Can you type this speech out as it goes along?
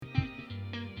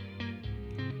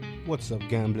What's up,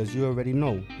 gamblers? You already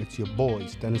know. It's your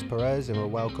boys, Dennis Perez and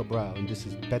Roel Cabral, and this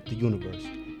is Bet the Universe,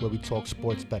 where we talk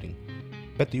sports betting.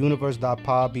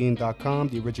 BetTheUniverse.podbean.com,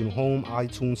 the original home,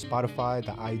 iTunes, Spotify,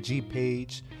 the IG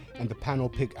page, and the Panel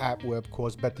Pick app, where, of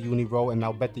course, Bet the Uni Row, and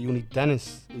now Bet the Uni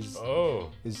Dennis is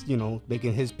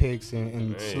making his picks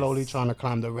and Nice. slowly trying to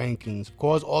climb the rankings. Of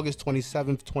course, August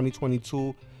 27th,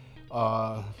 2022.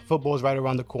 Football's right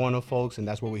around the corner, folks, and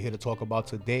that's what we're here to talk about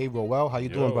today. Roel, how you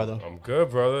doing, brother? I'm good,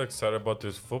 brother. Excited about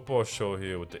this football show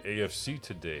here with the AFC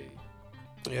today.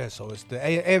 Yeah, so it's the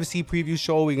AFC preview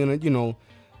show. We're gonna,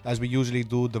 as we usually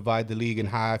do, divide the league in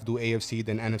half, do AFC,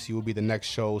 then NFC will be the next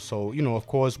show. So, of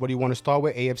course, what do you want to start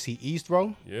with? AFC East,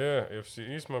 bro? Yeah,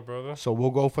 AFC East, my brother. So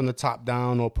we'll go from the top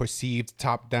down or perceived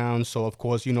top down. So, of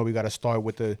course, we got to start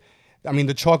with the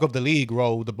chalk of the league,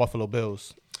 bro, the Buffalo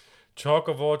Bills. Chalk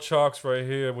of all chalks right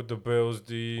here with the Bills.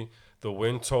 The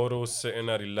win total is sitting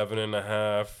at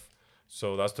 11.5.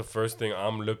 So that's the first thing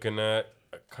I'm looking at.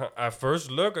 At first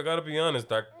look, I got to be honest,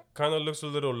 that kind of looks a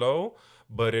little low,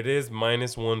 but it is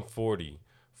minus 140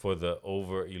 for the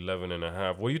over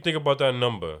 11.5. What do you think about that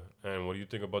number? And what do you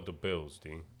think about the Bills,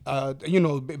 D?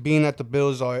 Being that the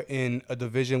Bills are in a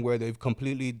division where they've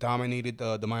completely dominated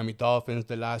the Miami Dolphins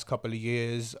the last couple of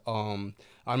years,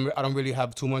 I don't really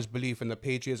have too much belief in the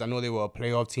Patriots. I know they were a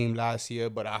playoff team last year,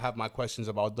 but I have my questions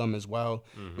about them as well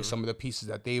with some of the pieces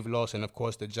that they've lost, and of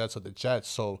course the Jets are the Jets.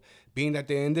 So being that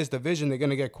they're in this division, they're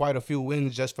gonna get quite a few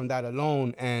wins just from that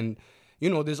alone. And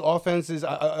this offense is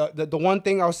the one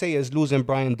thing I'll say is losing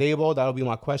Brian Daboll. That'll be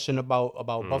my question about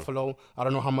Buffalo. I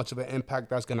don't know how much of an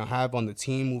impact that's gonna have on the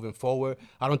team moving forward.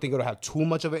 I don't think it'll have too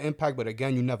much of an impact, but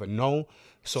again, you never know.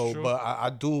 So, Sure. but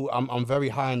I'm very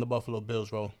high in the Buffalo Bills,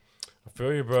 bro. I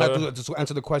feel you, brother. To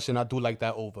answer the question, I do like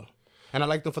that over, and I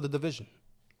like them for the division.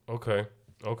 Okay.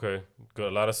 Good. A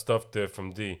lot of stuff there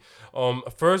from D.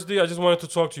 First, D, I just wanted to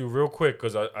talk to you real quick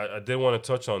because I did want to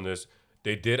touch on this.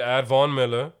 They did add Von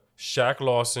Miller, Shaq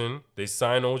Lawson. They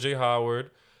signed O.J.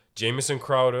 Howard. Jamison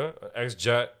Crowder,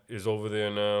 ex-Jet, is over there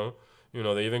now.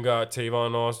 They even got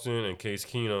Tavon Austin and Case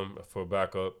Keenum for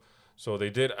backup. So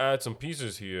they did add some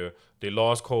pieces here. They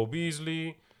lost Cole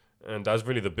Beasley. And that's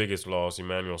really the biggest loss,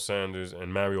 Emmanuel Sanders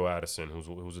and Mario Addison,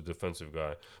 who's a defensive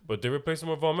guy. But they replaced him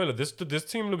with Von Miller. This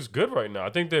team looks good right now.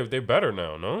 I think they're better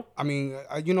now, no? I mean,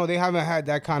 they haven't had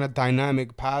that kind of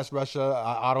dynamic pass rusher.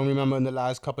 I don't remember in the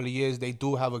last couple of years. They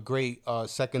do have a great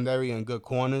secondary and good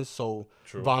corners. So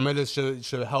True. Von Miller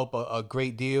should help a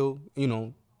great deal,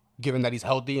 given that he's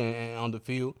healthy and on the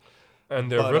field. And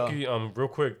their rookie, real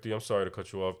quick, D, I'm sorry to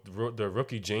cut you off. Their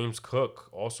rookie James Cook,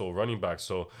 also running back.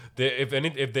 So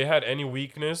if they had any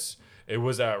weakness, it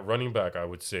was at running back, I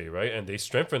would say, right? And they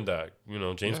strengthened that.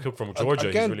 James Cook from Georgia,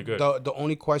 Again, he's really good. The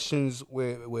only questions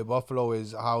with Buffalo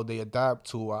is how they adapt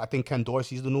to. I think Ken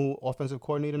Dorsey's the new offensive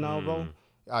coordinator now, bro.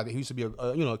 He used to be a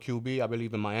QB, I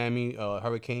believe, in Miami,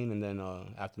 Hurricane, and then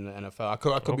after the NFL.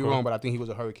 I could be wrong, but I think he was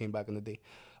a Hurricane back in the day.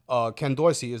 Ken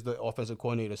Dorsey is the offensive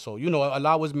coordinator. So, a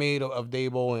lot was made of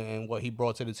Daboll and what he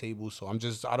brought to the table. So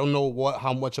I don't know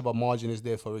how much of a margin is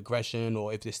there for regression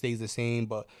or if it stays the same.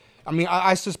 But,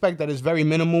 I suspect that it's very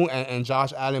minimal and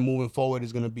Josh Allen moving forward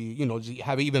is going to be,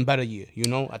 have an even better year, I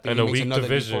think And a weak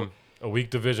division. A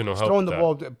weak division will help throwing the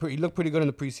that. ball, he looked pretty good in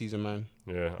the preseason, man.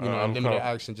 Yeah. Limited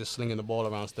action, just slinging the ball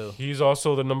around still. He's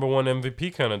also the number one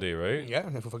MVP candidate, right? Yeah,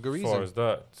 for good As far reason. as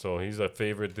that. So he's a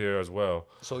favorite there as well.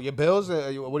 So your Bills,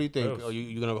 what do you think? Bills. Are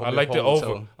you gonna? I like the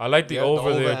over. I like the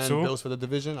over there and too. Bills for the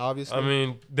division,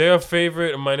 obviously. They're a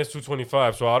favorite at minus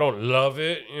 225, so I don't love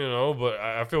it, but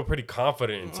I feel pretty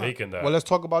confident in taking that. Well, let's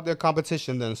talk about their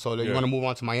competition then. So you want to move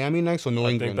on to Miami next or New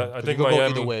England? I think you could Miami. go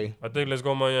either way. I think let's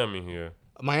go Miami here.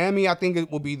 Miami, I think it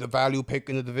will be the value pick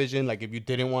in the division. Like if you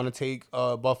didn't want to take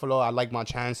Buffalo, I like my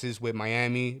chances with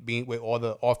Miami being with all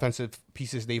the offensive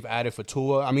pieces they've added for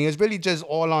Tua. It's really just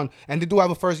all on, and they do have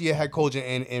a first-year head coach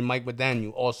in Mike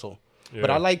McDaniel also. Yeah.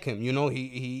 But I like him.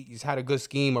 He's had a good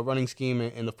scheme, a running scheme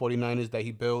in the 49ers that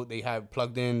he built. They have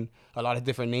plugged in a lot of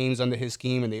different names under his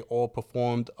scheme, and they all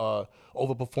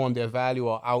overperformed their value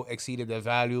or out-exceeded their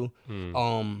value.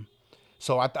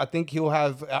 So I think he'll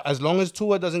have, as long as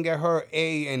Tua doesn't get hurt,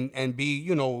 A, and B,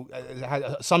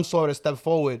 had some sort of step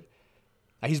forward.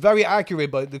 He's very accurate,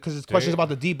 but because it's questions about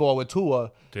the deep ball with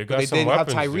Tua. They did have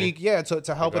Tyreek,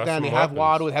 to help with that. And they have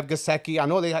Waddle, they have Gesicki. I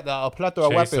know they had a plethora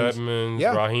of weapons. Edmonds,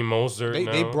 Raheem Mostert.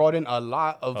 They brought in a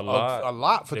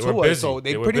lot for Tua. So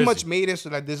they pretty much made it so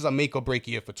that this is a make or break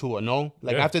year for Tua. No,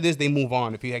 after this they move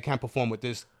on if he can't perform with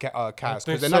this cast,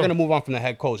 because they're not going to move on from the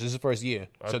head coach. This is his first year,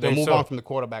 so they'll move on from the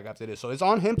quarterback after this. So it's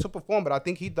on him to perform, but I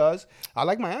think he does. I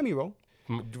like Miami, bro.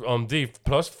 D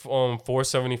plus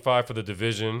 475 for the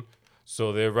division.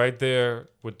 So they're right there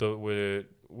with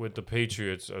the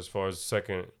Patriots as far as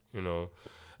second,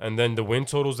 and then the win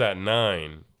total's at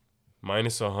 9,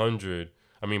 minus 100.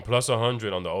 I mean plus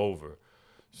 100 on the over.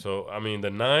 So I mean the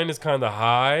 9 is kind of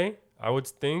high, I would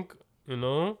think,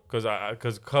 because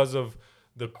of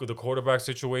the quarterback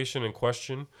situation in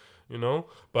question.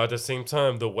 But at the same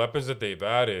time, the weapons that they've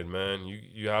added, man,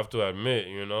 you have to admit,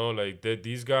 like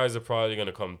these guys are probably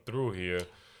gonna come through here.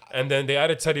 And then they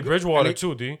added Teddy Bridgewater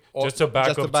too, just to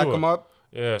back him up.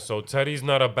 Yeah, so Teddy's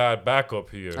not a bad backup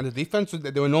here. And the defense,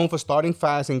 they were known for starting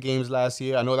fast in games last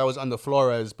year. I know that was under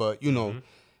Flores, but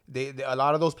they a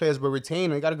lot of those players were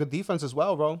retained. And they got a good defense as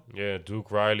well, bro. Yeah,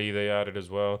 Duke Riley they added as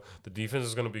well. The defense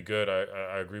is gonna be good.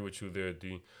 I agree with you there,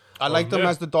 D. I like them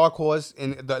as the dark horse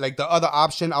in the other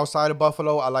option outside of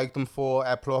Buffalo. I like them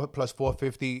at plus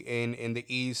 450 in the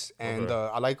East, and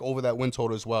I like over that win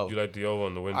total as well. You like the over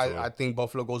on the win total? I think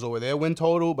Buffalo goes over their win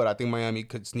total, but I think Miami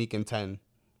could sneak in 10.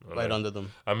 Right under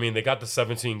them. I mean, they got the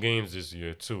 17 games this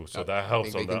year too, so that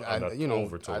helps on that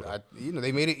over total.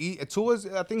 They made it. Tua's.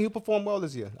 I think he'll perform well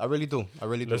this year. I really do.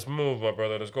 Let's move, my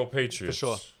brother. Let's go Patriots. For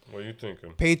sure. What are you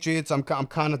thinking? Patriots. I'm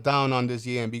kind of down on this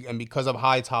year, and because of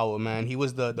Hightower, man, he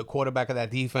was the quarterback of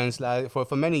that defense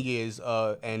for many years,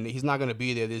 and he's not gonna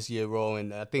be there this year, bro.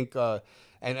 And I think.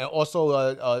 And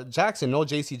also Jackson, no,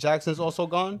 J.C. Jackson's also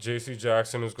gone. J.C.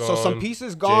 Jackson is gone. So some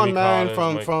pieces gone, Jamie man,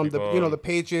 Collins from the gone. the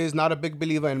Patriots. Not a big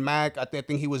believer in Mac. I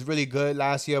think he was really good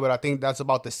last year, but I think that's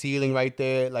about the ceiling right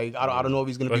there. Like I don't know if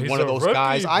he's gonna be one of those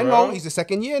guys. Bro. I know he's the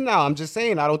second year now. I'm just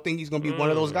saying I don't think he's gonna be one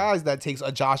of those guys that takes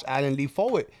a Josh Allen leap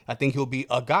forward. I think he'll be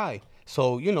a guy.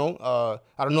 So I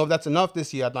don't know if that's enough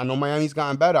this year. I know Miami's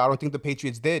gotten better. I don't think the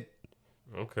Patriots did.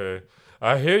 Okay.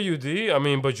 I hear you, D. I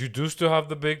mean, but you do still have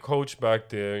the big coach back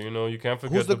there. You can't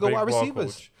forget Who's the good big wide ball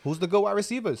receivers? coach. Who's the good wide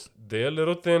receivers? They're a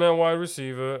little thin at wide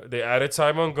receiver. They added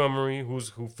Ty Montgomery, who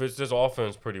fits this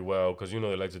offense pretty well because, they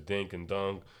like to dink and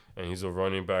dunk, and he's a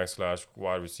running back /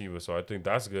 wide receiver. So I think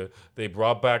that's good. They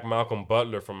brought back Malcolm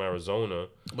Butler from Arizona.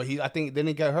 But I think, didn't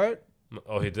he get hurt?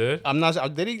 Oh, he did? I'm not sure.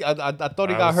 Did he? I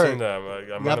thought he got haven't hurt. seen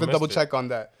that. You have to double check on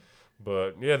that.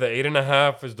 But yeah, the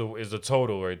 8.5 is the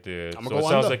total right there. So it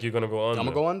sounds like you're gonna go under. I'm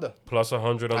gonna go under. Plus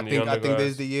 100 on the under. I think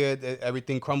this is the year that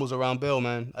everything crumbles around Bill,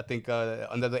 man. I think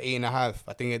under the 8.5.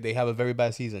 I think they have a very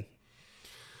bad season.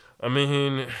 I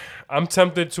mean, I'm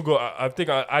tempted to go. I think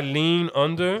I lean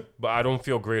under, but I don't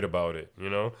feel great about it.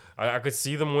 I could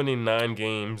see them winning 9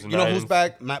 games. You know who's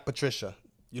back? Matt Patricia.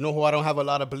 You know who I don't have a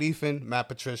lot of belief in? Matt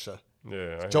Patricia.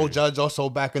 Yeah, Joe Judge also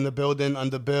back in the building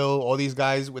under Bill. All these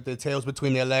guys with their tails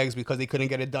between their legs because they couldn't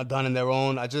get it done in their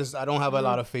own. I don't have a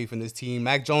lot of faith in this team.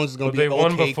 Mac Jones is going to be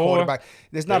okay quarterback.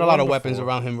 There's not a lot of weapons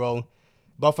around him, bro.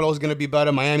 Buffalo's going to be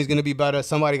better. Miami's going to be better.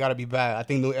 Somebody got to be bad. I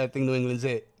think New England's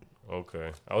it.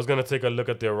 Okay. I was going to take a look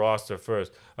at their roster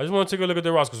first. I just want to take a look at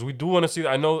their roster because we do want to see.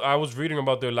 I know I was reading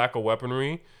about their lack of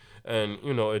weaponry. And,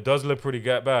 it does look pretty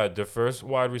bad. Their first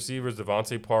wide receiver is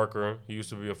Devontae Parker. He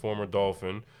used to be a former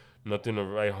Dolphin. Nothing to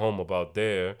write home about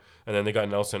there. And then they got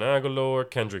Nelson Aguilar,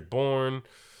 Kendrick Bourne.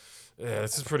 Yeah,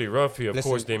 this is pretty rough here. Of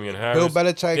course, Damian Harris. Bill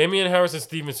Belichick. Damian Harris and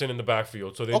Stevenson in the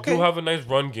backfield. So they do have a nice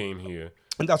run game here.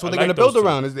 And that's what they're going to build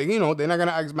around. Is they're not going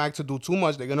to ask Mac to do too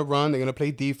much. They're going to run. They're going to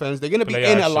play defense. They're going to be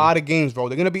in a lot of games, bro.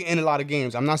 They're going to be in a lot of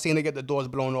games. I'm not saying they get the doors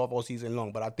blown off all season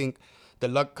long, but I think the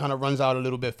luck kind of runs out a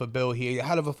little bit for Bill here.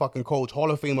 Hell of a fucking coach, Hall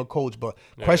of Famer coach, but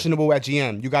questionable at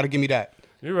GM. You got to give me that.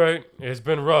 You're right. It's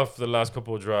been rough the last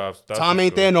couple of drafts. Tom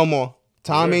ain't there no more.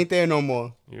 Ain't there no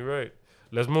more. You're right.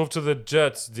 Let's move to the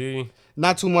Jets, D.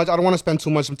 Not too much. I don't want to spend too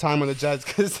much time on the Jets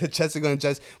because the Jets are going to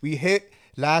Jets. We hit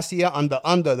last year on the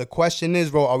under. The question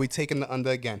is, bro, are we taking the under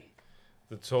again?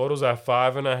 The total's at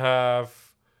 5.5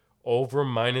 over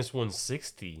minus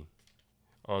 160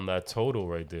 on that total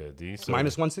right there, D. So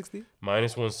minus 160?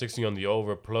 Minus 160 on the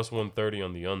over, plus 130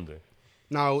 on the under.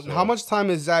 Now, how much time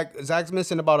is Zach? Zach's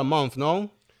missing about a month, no?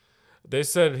 They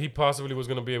said he possibly was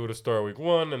going to be able to start week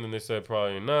 1, and then they said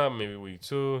probably not, maybe week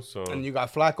 2. So. And you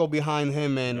got Flacco behind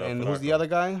him, and who's the other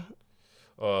guy?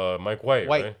 Mike White,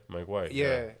 right? Mike White.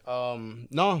 Yeah.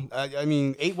 No, I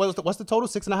mean, 8. What's the total?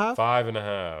 6.5?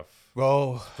 5.5.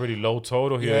 Bro, pretty low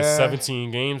total here. Yeah. 17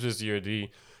 games this year,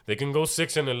 D. They can go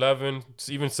 6-11,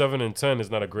 even 7-10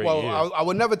 is not a great year. I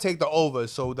would never take the over.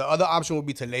 So the other option would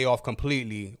be to lay off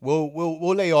completely.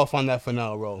 We'll lay off on that for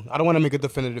now, bro. I don't want to make a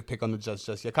definitive pick on the Jets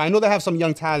just yet. I know they have some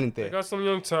young talent there. They got some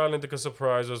young talent they could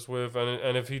surprise us with,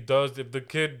 and if the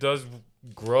kid does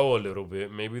grow a little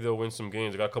bit, maybe they'll win some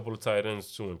games. They got a couple of tight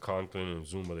ends too, in Conklin and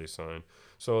Zuma they signed.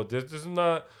 So this is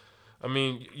not. I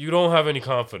mean, you don't have any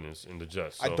confidence in the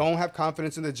Jets. So. I don't have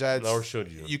confidence in the Jets. Nor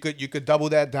should you. You could double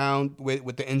that down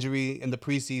with the injury in the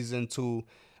preseason to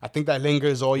I think that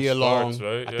lingers all year starts, long.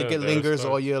 right? I Yeah, think it that lingers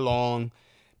all starts. year long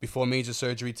before major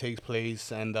surgery takes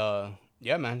place. And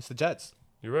yeah, man, it's the Jets.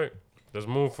 You're right. Let's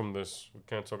move from this. We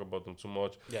can't talk about them too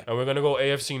much. Yeah. And we're gonna go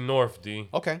AFC North, D.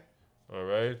 Okay. All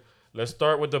right. Let's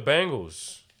start with the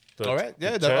Bengals. All right. The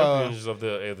Yeah. champions of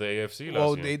the AFC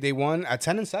Well, last year. they won at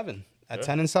 10-7. At Yeah.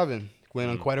 10-7, went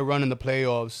on quite a run in the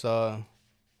playoffs.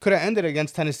 Could have ended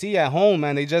against Tennessee at home,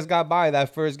 man. They just got by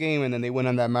that first game, and then they went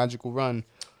on that magical run.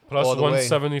 Plus all the way.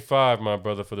 175, my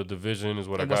brother, for the division is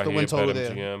what And I what's got the here win at total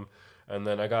there? BetMGM. And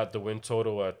then I got the win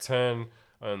total at 10,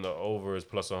 and the over is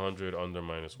plus 100, under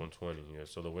minus 120 here.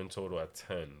 So the win total at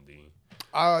 10, D.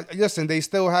 Listen, they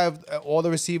still have all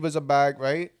the receivers are back,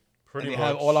 right? Pretty and they much.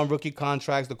 have all on rookie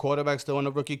contracts. The quarterback's still on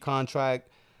a rookie contract.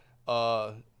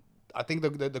 I think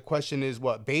the question is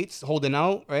what Bates holding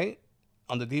out, right,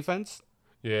 on the defense.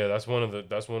 Yeah, that's one of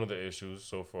the issues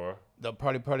so far. The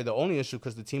probably the only issue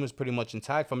because the team is pretty much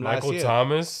intact from last Michael year.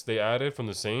 Thomas, they added from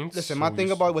the Saints. Listen, my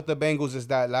thing about with the Bengals is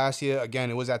that last year,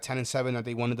 again, it was at 10-7 that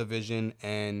they won the division,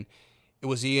 and it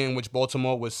was the year in which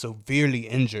Baltimore was severely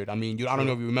injured. I mean, I don't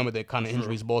know if you remember the kind of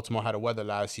injuries Baltimore had to weather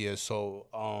last year. So,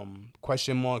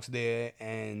 question marks there,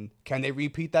 and can they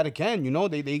repeat that again? You know,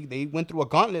 they went through a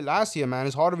gauntlet last year, man.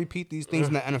 It's hard to repeat these things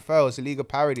in the NFL. It's a league of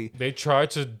parity. They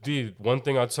tried to. One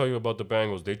thing I'll tell you about the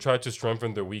Bengals, they tried to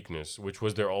strengthen their weakness, which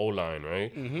was their O-line,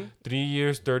 right? 3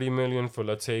 years, $30 million for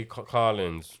Latte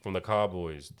Collins from the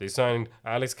Cowboys. They signed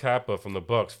Alex Kappa from the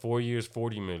Bucks, 4 years,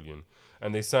 $40 million.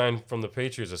 And they signed from the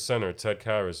Patriots a center, Ted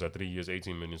Karras, at 3 years,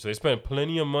 $18 million. So they spent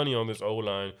plenty of money on this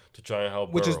O-line to try and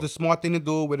help Which is Burrow. the smart thing to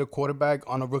do with a quarterback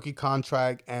on a rookie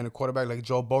contract and a quarterback like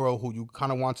Joe Burrow, who you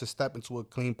kind of want to step into a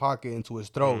clean pocket, into his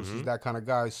throws. He's that kind of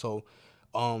guy. So,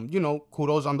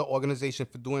 kudos on the organization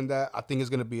for doing that. I think it's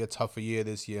going to be a tougher year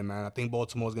this year, man. I think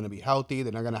Baltimore's going to be healthy.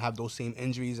 They're not going to have those same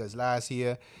injuries as last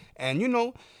year. And,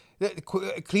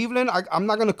 Cleveland, I'm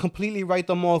not going to completely write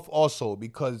them off also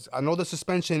because I know the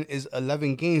suspension is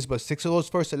 11 games, but 6 of those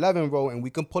first 11, bro, and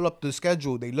we can pull up the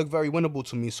schedule. They look very winnable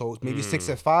to me. So maybe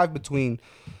 6-5 between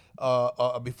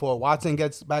before Watson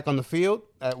gets back on the field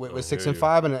with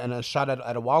 6-5 and a shot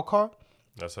at a wild card.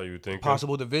 That's how you think.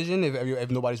 Possible division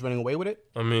if nobody's running away with it.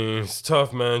 I mean, it's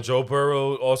tough, man. Joe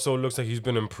Burrow also looks like he's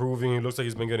been improving. He looks like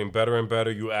he's been getting better and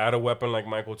better. You add a weapon like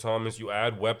Michael Thomas. You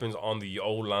add weapons on the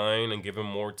O-line and give him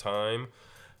more time.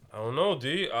 I don't know,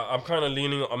 D. I'm kind of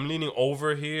leaning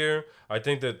over here. I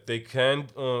think that they can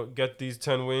get these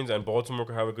 10 wins, and Baltimore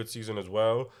could have a good season as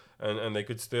well. And they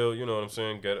could still, you know what I'm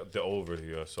saying, get the over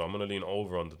here. So I'm going to lean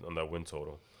over on that win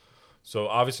total. So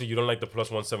obviously you don't like the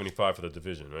plus 175 for the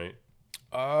division, right?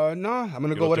 No, I'm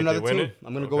gonna go don't with think they another win team. it?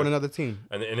 I'm gonna go with another team.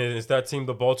 And is that team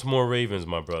the Baltimore Ravens,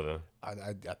 my brother? I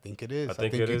think it is. I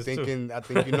think it you're is, too. thinking. I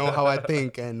think you know how I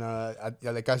think. And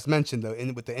like I mentioned,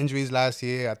 with the injuries last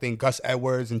year, I think Gus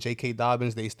Edwards and J.K.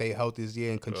 Dobbins they stay healthy this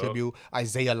year and contribute.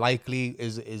 Isaiah Likely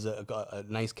is a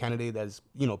nice candidate that's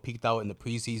peaked out in the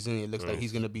preseason. It looks like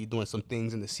he's gonna be doing some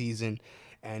things in the season.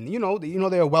 And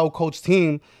they're a well coached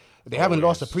team. They haven't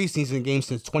lost a preseason game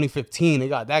since 2015. They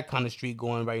got that kind of streak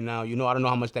going right now. I don't know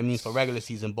how much that means for regular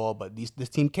season ball, but this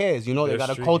team cares. They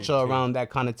got a culture around that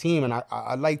kind of team, and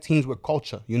I like teams with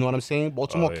culture. You know what I'm saying?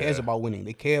 Baltimore cares about winning.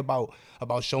 They care about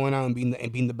showing out and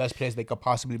being the best players they could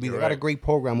possibly be. They got a great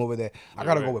program over there. I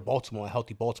gotta go with Baltimore, a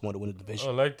healthy Baltimore to win the division.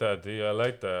 I like that, D. I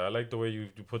like that. I like the way you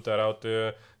put that out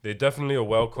there. They're definitely a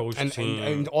well-coached team.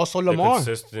 And also They're Lamar.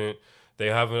 consistent. They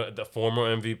have the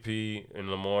former MVP in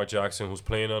Lamar Jackson, who's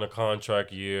playing on a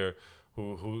contract year,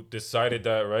 who decided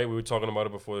that, right? We were talking about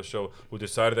it before the show. Who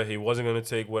decided that he wasn't going to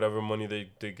take whatever money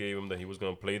they gave him, that he was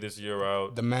going to play this year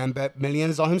out. The man bet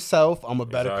millions on himself. I'm going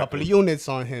to bet a couple of units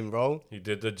on him, bro. He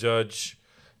did the judge.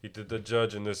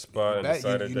 In this spot and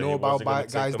decided you that know he about wasn't going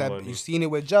to guys take the that money. you seen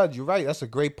it with Judge. You're right. That's a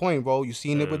great point, bro. You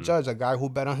seen it with Judge, a guy who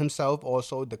bet on himself,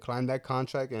 also declined that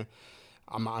contract and.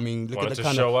 I mean, look Wanted at the to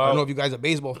kind show of. I out. don't know if you guys are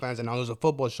baseball fans, and now there's a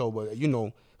football show, but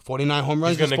 49 home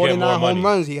runs. He's gonna He's 49 get more home money.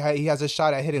 runs. He has a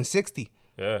shot at hitting 60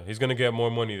 Yeah, he's going to get more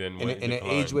money than what in an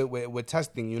age with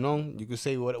testing. You could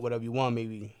say whatever you want,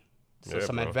 maybe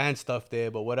some bro. advanced stuff there,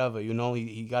 but whatever.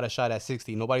 He got a shot at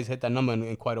 60. Nobody's hit that number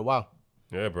in quite a while.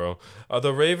 Yeah, bro.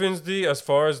 The Ravens, D, as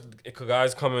far as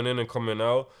guys coming in and coming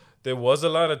out, there was a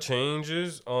lot of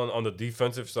changes on the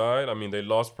defensive side. I mean, they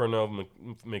lost Pernell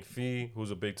McPhee,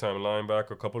 who's a big-time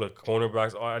linebacker, a couple of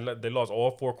cornerbacks. They lost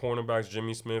all 4 cornerbacks,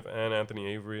 Jimmy Smith and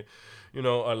Anthony Avery. A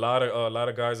lot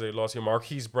of guys they lost here.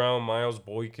 Marquise Brown, Miles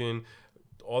Boykin,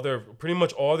 pretty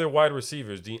much all their wide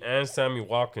receivers, and Sammy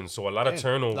Watkins. So a lot of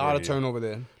turnover. A lot of turnover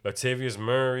there. Latavius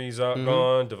Murray's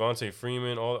gone. Devontae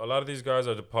Freeman. A lot of these guys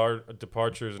are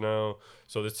departures now.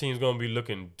 So this team's gonna be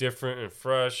looking different and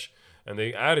fresh. and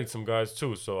they added some guys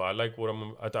too. So I like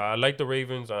I like the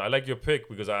Ravens. I like your pick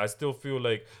because I still feel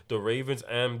like the Ravens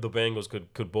and the Bengals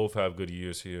could both have good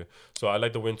years here. So I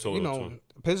like the win total You know, too.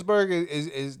 Pittsburgh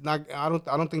is not. I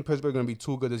don't think Pittsburgh gonna be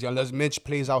too good this year unless Mitch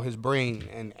plays out his brain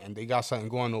and they got something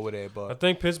going over there. I But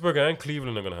think Pittsburgh and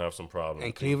Cleveland are gonna have some problems.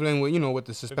 and Cleveland, with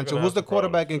the suspension, gonna who's have the some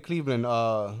quarterback in Cleveland?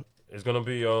 It's gonna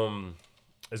be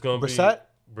Brissett?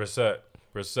 Brissett.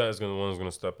 Brissett is the one who's gonna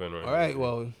step in right. All right,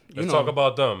 well, Let's talk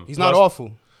about them. He's not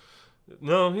awful.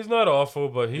 No, he's not awful,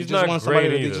 but he's They just not want great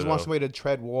somebody. either. They just want somebody to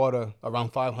tread water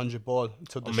around 500 ball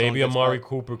until Deshaun Maybe gets Amari back.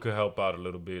 Cooper could help out a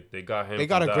little bit. They got him. They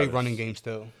got a from great Dallas. running game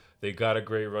still. They got a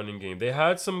great running game. They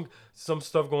had some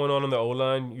stuff going on in the O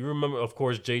line. You remember, of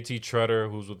course, JT Treader,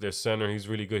 who's with their center. He's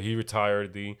really good. He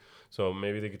retired. So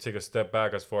maybe they could take a step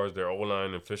back as far as their O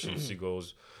line efficiency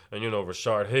goes. And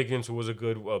Rashard Higgins, who was a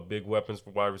good big weapons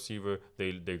for wide receiver,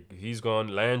 he's gone.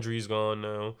 Landry's gone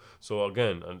now. So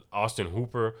again, Austin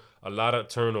Hooper, a lot of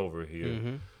turnover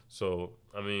here. So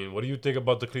I mean, what do you think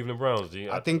about the Cleveland Browns, G?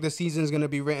 I think the season's gonna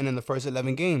be written in the first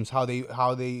 11 games. How they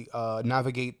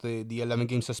navigate the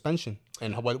 11-game suspension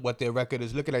and what their record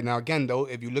is looking like. Now again, though,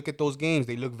 if you look at those games,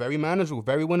 they look very manageable,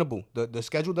 very winnable. The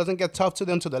schedule doesn't get tough to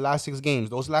them to the last 6 games.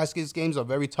 Those last 6 games are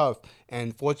very tough,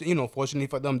 and fortunately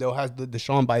for them, they'll have the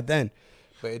Deshaun by then.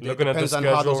 But it Looking at the depends on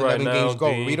how those schedule right 11 now, games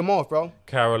go. D. Read them off, bro.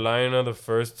 Carolina, the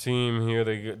first team here,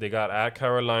 they got at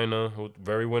Carolina,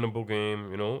 very winnable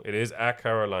game. It is at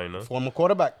Carolina Former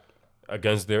quarterback.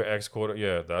 against their ex-quarter.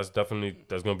 Yeah, there's gonna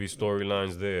be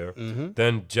storylines there. Mm-hmm.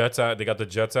 Then they got the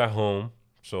Jets at home,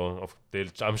 so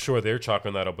I'm sure they're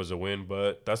chalking that up as a win.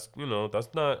 But that's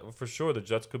not for sure. The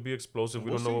Jets could be explosive.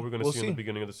 We don't know what we're gonna see in the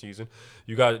beginning of the season.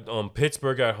 You got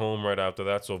Pittsburgh at home right after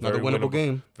that, so very Another winnable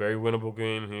game. Very winnable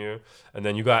game here. And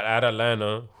then you got at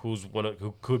Atlanta, who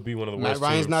could be one of the worst Matt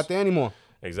Ryan's teams. not there anymore.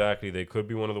 Exactly, they could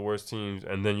be one of the worst teams.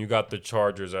 And then you got the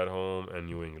Chargers at home and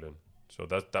New England. So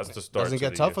that's the start. Doesn't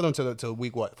get tough for them till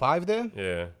week 5 there.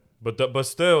 Yeah. But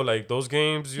still, like those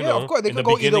games, you know, of course, they in could the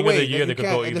go either beginning way. of the year, they could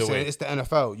go either listen, way. It's the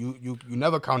NFL. You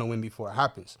never count a win before it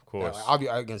happens. Of course.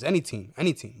 Obviously, against any team.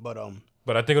 But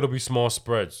But I think it'll be small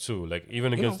spreads too. Like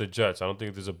even against the Jets, I don't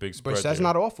think there's a big spread. Brissett's there.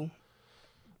 not awful.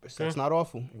 Brissett's not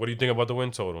awful. What do you think about the win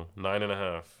total?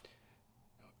 9.5.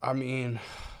 I mean,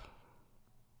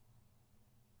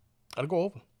 I'd go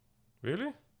over.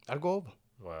 Really? I'd go over.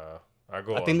 Wow.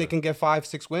 I think they can get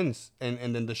 5-6 wins,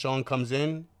 and then Deshaun comes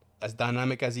in as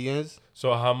dynamic as he is.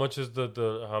 So how much is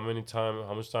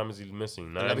how much time is he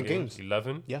missing? 11 games.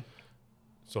 11? Yeah.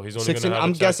 So he's only gonna have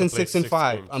I'm a chance to guessing play 6 and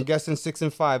 5. games. I'm guessing 6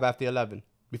 and 5 after 11.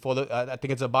 Before I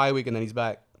think it's a bye week and then he's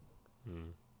back.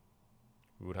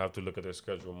 We would have to look at their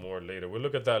schedule more later. We'll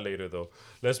look at that later, though.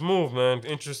 Let's move, man.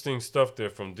 Interesting stuff there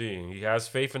from D. He has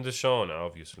faith in Deshaun,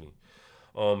 obviously.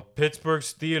 Pittsburgh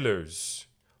Steelers.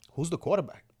 Who's the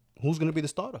quarterback? Who's gonna be the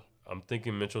starter? I'm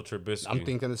thinking Mitchell Trubisky. I'm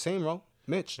thinking the same, bro.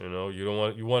 Mitch. You know, you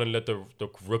want to let the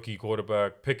rookie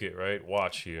quarterback pick it, right?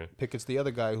 Watch here. Pickett's the other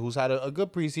guy who's had a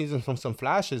good preseason from some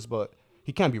flashes, but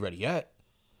he can't be ready yet.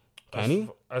 Can he?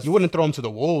 You wouldn't throw him to the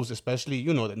Wolves, especially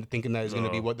thinking that it's gonna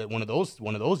be one of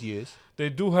those years. They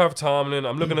do have Tomlin.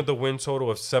 I'm looking at the win total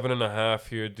of 7.5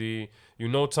 here, D. You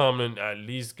know Tomlin at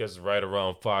least gets right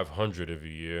around 500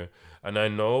 every year. And I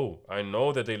know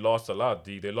that they lost a lot,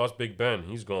 D. They lost Big Ben.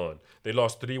 He's gone. They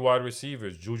lost 3 wide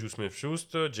receivers, Juju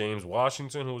Smith-Schuster, James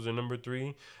Washington, who was their number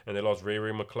 3, and they lost Ray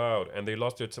McLeod. And they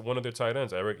lost one of their tight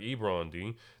ends, Eric Ebron,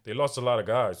 D. They lost a lot of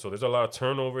guys. So there's a lot of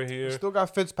turnover here. Still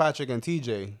got Fitzpatrick and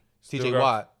TJ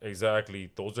Watt.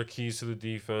 Exactly. Those are keys to the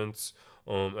defense.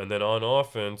 And then on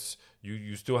offense,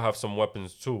 you still have some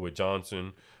weapons too with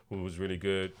Johnson, who was really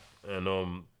good.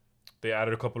 And they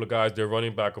added a couple of guys. Their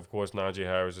running back, of course, Najee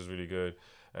Harris is really good.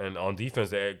 And on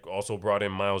defense, they also brought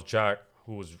in Miles Jack,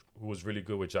 who was really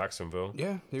good with Jacksonville.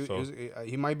 Yeah,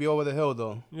 he might be over the hill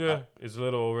though. Yeah, it's a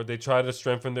little over. They tried to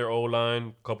strengthen their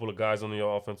O-line. A couple of guys on the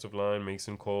offensive line,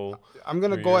 Mason Cole. I'm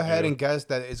gonna go ahead and guess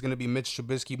that it's gonna be Mitch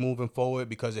Trubisky moving forward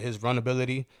because of his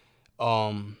runability. But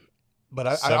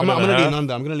I'm gonna lean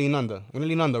under. I'm gonna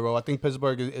lean under, bro. I think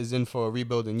Pittsburgh is in for a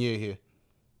rebuilding year here.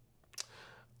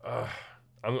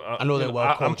 I know they're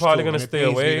well coached. I'm probably too, gonna stay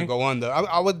away. To go under.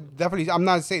 I would definitely. I'm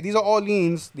not saying these are all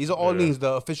leans. These are all leans.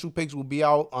 The official picks will be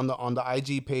out on the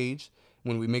IG page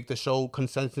when we make the show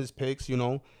consensus picks. You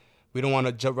know, we don't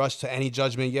want to rush to any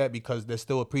judgment yet because there's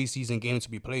still a preseason game to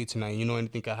be played tonight. You know,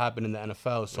 anything can happen in the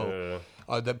NFL. So,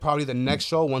 probably the next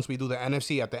show once we do the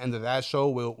NFC at the end of that show,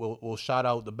 we'll shout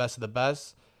out the best of the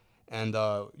best. And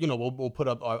we'll put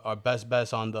up our best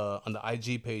bets on the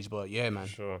IG page, but yeah, man.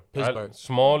 Sure. Pittsburgh.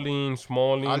 Small lean.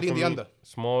 I'll lean the under.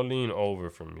 Small lean over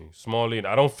for me. Small lean.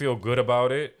 I don't feel good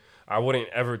about it. I wouldn't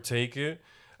ever take it.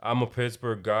 I'm a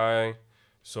Pittsburgh guy,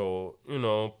 so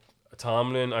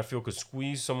Tomlin, I feel, could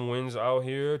squeeze some wins out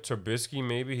here. Trubisky,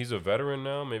 maybe he's a veteran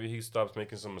now. Maybe he stops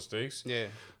making some mistakes. Yeah.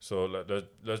 So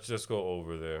let's just go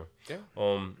over there. Yeah.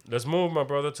 Let's move, my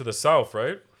brother, to the South,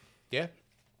 right? Yeah.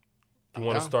 You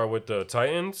want to start with the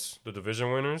Titans, the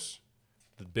division winners?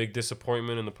 The big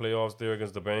disappointment in the playoffs there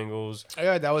against the Bengals.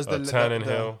 Yeah, that was the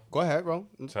Tannehill. Go ahead, bro.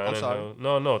 I'm sorry.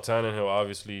 No, Tannehill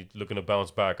obviously looking to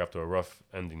bounce back after a rough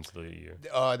ending to the year.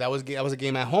 That was a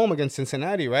game at home against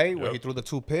Cincinnati, right? Where he threw the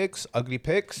 2 picks, ugly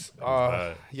picks.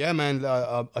 Yeah, man,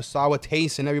 a sour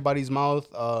taste in everybody's mouth.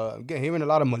 Hearing a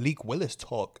lot of Malik Willis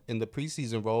talk in the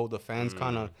preseason role. The fans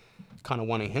kind of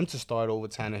wanting him to start over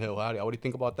Tannehill. What do you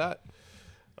think about that?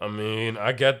 I mean,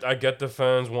 I get the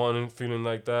fans feeling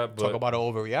like that, but talk about an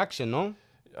overreaction, no?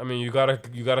 I mean, you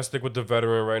gotta stick with the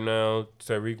veteran right now.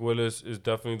 Tyreek Willis is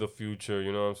definitely the future,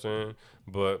 you know what I'm saying?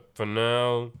 But for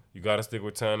now, you gotta stick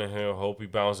with Tannehill. Hope he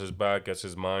bounces back, gets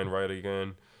his mind right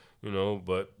again,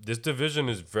 But this division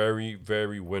is very,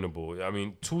 very winnable. I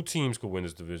mean, 2 teams could win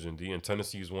this division, and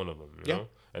Tennessee is one of them, you know?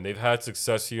 And they've had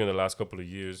success here in the last couple of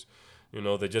years.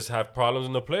 They just have problems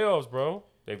in the playoffs, bro.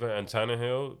 And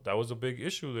Tannehill, that was a big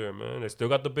issue there, man. They still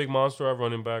got the big monster at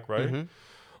running back, right?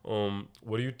 Mm-hmm.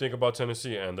 What do you think about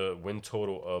Tennessee and the win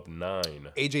total of 9?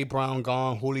 A.J. Brown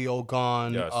gone, Julio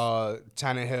gone, yes.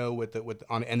 Tannehill with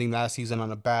on ending last season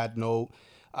on a bad note.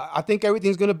 I think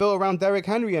everything's gonna build around Derrick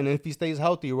Henry, and if he stays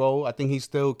healthy, I think he's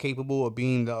still capable of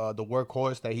being the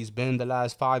workhorse that he's been the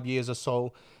last 5 years or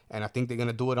so. And I think they're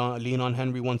gonna do it lean on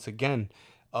Henry once again.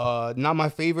 Not my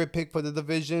favorite pick for the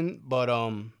division, but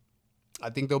I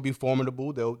think they'll be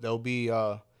formidable. They'll be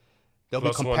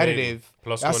competitive.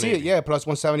 I see it. Yeah, plus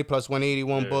 170, plus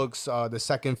 181 books. The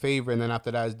second favorite, and then after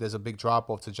that, there's a big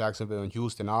drop off to Jacksonville and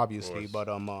Houston, obviously. But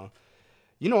I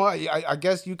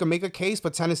guess you can make a case for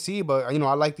Tennessee, but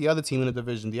I like the other team in the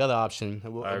division, the other option.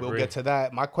 We'll get to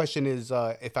that. My question is,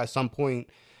 if at some point.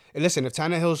 Listen, if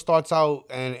Tannehill starts out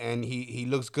and he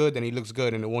looks good, then he looks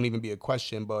good, and it won't even be a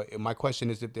question. But my question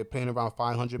is, if they're playing around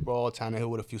 500 ball, Tannehill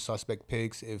with a few suspect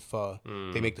picks, if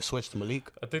they make the switch to Malik.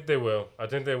 I think they will.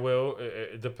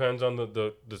 It depends on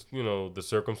the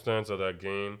circumstance of that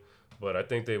game, but I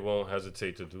think they won't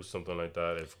hesitate to do something like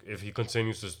that if he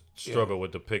continues to struggle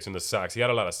with the picks and the sacks. He had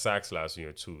a lot of sacks last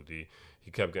year too.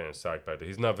 He kept getting sacked back there.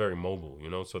 He's not very mobile,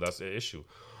 so that's the issue.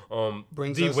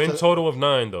 The win total of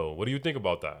 9, though. What do you think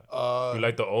about that? You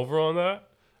like the over on that?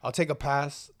 I'll take a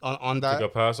pass on that. Take a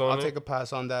pass on it? I'll take a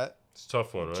pass on that. It's a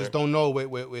tough one, right? Just don't know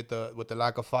with the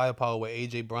lack of firepower with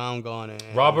A.J. Brown gone. And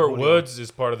Robert Woods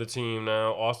is part of the team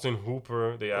now. Austin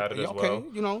Hooper, they added as well.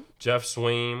 Okay, Jeff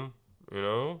Swaim,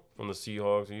 from the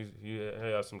Seahawks. He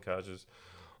had some catches.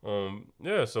 So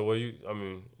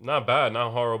not bad,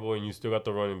 not horrible, and you still got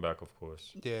the running back, of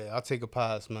course. Yeah, I'll take a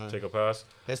pass, man. Take a pass?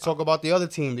 Let's talk about the other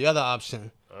team, the other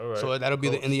option. All right. So that'll be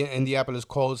the Indianapolis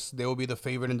Colts. They will be the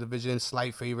favorite in the division,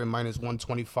 slight favorite, minus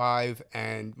 125.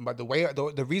 But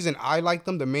the reason I like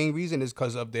them, the main reason is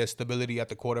because of their stability at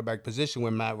the quarterback position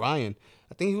with Matt Ryan.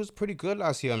 I think he was pretty good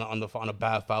last year on a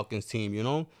bad Falcons team,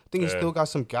 I think he still got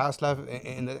some gas left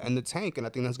in the tank, and I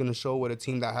think that's going to show with a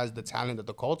team that has the talent that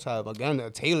the Colts have. Again,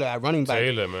 Taylor at running back.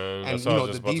 Taylor, man. And,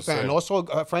 the defense. And also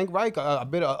Frank Reich,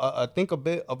 I think a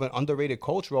bit of an underrated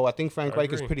coach role. I think Frank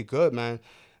Reich is pretty good, man.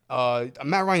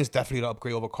 Matt Ryan's definitely the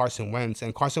upgrade over Carson Wentz.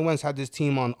 And Carson Wentz had this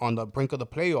team on the brink of the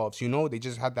playoffs, They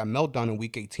just had that meltdown in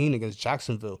Week 18 against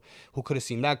Jacksonville. Who could have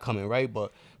seen that coming, right?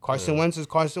 But Carson Wentz is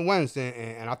Carson Wentz.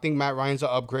 And I think Matt Ryan's an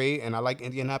upgrade, and I like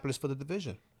Indianapolis for the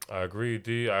division. I agree,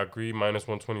 D. I agree, minus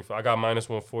 125. I got minus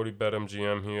 140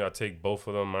 BetMGM here. I take both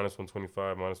of them, minus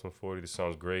 125, minus 140. This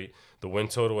sounds great. The win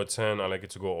total at 10, I like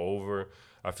it to go over.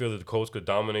 I feel that the Colts could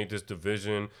dominate this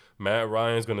division. Matt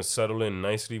Ryan's going to settle in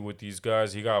nicely with these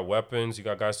guys. He got weapons. He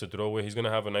got guys to throw with. He's going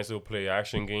to have a nice little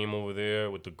play-action game over there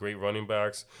with the great running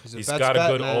backs. He's got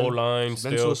a good O-line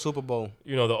still. Been to a Super Bowl.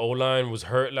 The O-line was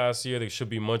hurt last year. They should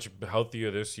be much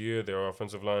healthier this year. Their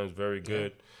offensive line is very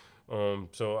good.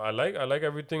 So I like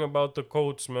everything about the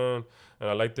Colts, man. And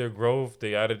I like their growth.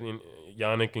 They added in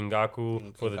Yannick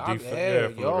Ngakoue for the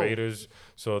defense, the Raiders.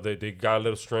 So they got a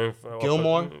little strength.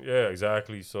 Gilmore. Yeah,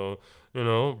 exactly. So,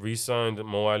 re-signed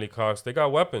Mo Alley Cox. They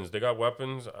got weapons.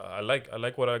 I like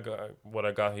what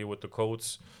I got here with the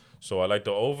Colts. So I like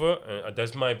the over, and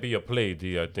this might be a play,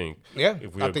 D, I think. Yeah,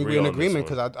 I think we're in agreement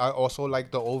because I also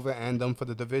like the over and them for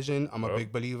the division. I'm a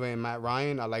big believer in Matt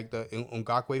Ryan. I like the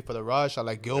Ngakoue for the rush. I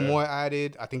like Gilmore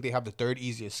added. I think they have the third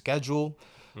easiest schedule.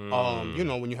 You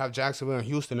know, when you have Jacksonville and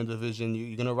Houston in the division,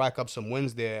 you're gonna rack up some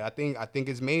wins there. I think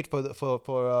it's made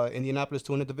for Indianapolis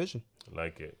to win the division.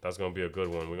 Like it. That's gonna be a good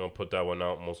one. We're gonna put that one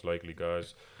out most likely,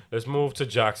 guys. Let's move to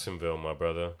Jacksonville, my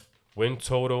brother. Win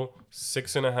total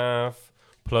 6.5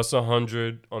 plus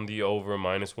 100 on the over,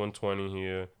 minus 120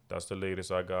 here. That's the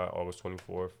latest I got, August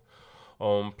 24th.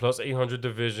 Plus 800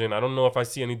 division. I don't know if I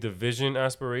see any division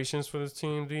aspirations for this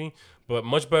team, D, but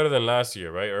much better than last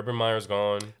year, right? Urban Meyer's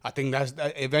gone. I think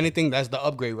if anything, that's the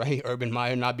upgrade, right? Urban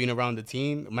Meyer not being around the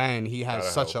team, man, he had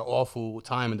such an awful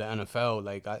time in the NFL.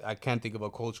 Like I can't think of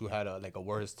a coach who had a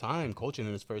worse time coaching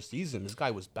in his first season. This guy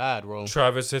was bad, bro.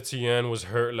 Travis Etienne was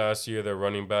hurt last year. Their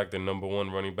running back, their number one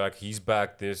running back. He's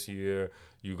back this year.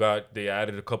 They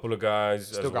added a couple of guys.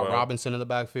 Still got Robinson in the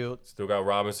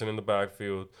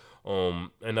backfield.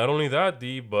 And not only that,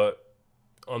 but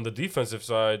on the defensive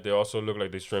side, they also look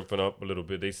like they strengthened up a little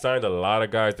bit. They signed a lot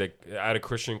of guys. They added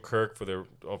Christian Kirk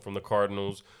from the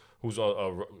Cardinals, who's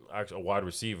a wide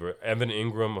receiver. Evan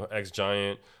Ingram,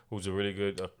 ex-Giant, who's a really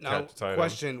good tight end.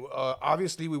 Question.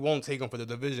 Obviously, we won't take them for the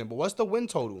division, but what's the win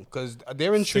total? Because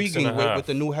they're intriguing with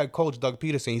the new head coach, Doug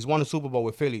Peterson. He's won a Super Bowl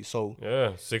with Philly, so yeah,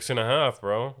 6.5,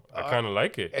 bro. I kind of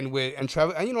like it. And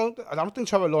Trevor, and you know, I don't think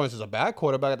Trevor Lawrence is a bad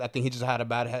quarterback. I think he just had a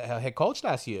bad head coach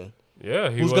last year.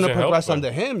 Yeah, who's going to progress under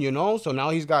him, you know? So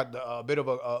now he's got a bit of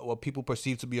what people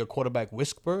perceive to be a quarterback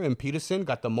whisperer in Peterson.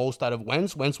 Got the most out of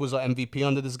Wentz. Wentz was an MVP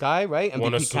under this guy, right? MVP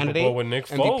won a Super Bowl with Nick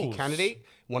Foles. MVP candidate.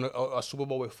 Won a Super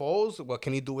Bowl with Foles. What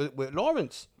can he do with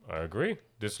Lawrence? I agree.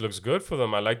 This looks good for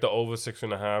them. I like the over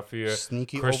 6.5 here.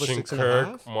 Sneaky Christian over 6.5.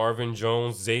 Kirk, Marvin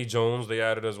Jones, Zay Jones, they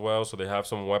added as well. So they have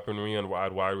some weaponry on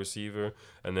wide receiver.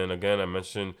 And then again, I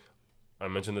mentioned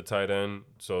the tight end.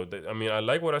 So, I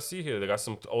like what I see here. They got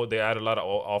they add a lot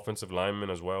of offensive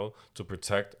linemen as well to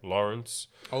protect Lawrence.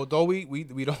 Although we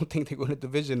don't think they go in the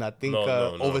division, I think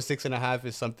no. over 6.5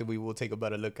 is something we will take a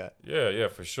better look at. Yeah,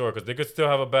 for sure. Because they could still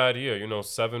have a bad year. You know,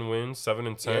 7 wins,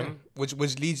 7-10. Yeah.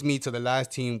 Which leads me to the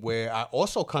last team where I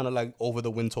also kind of like over the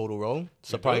win total roll,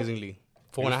 surprisingly.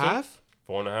 4.5?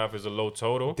 4.5 is a low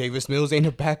total. Davis Mills ain't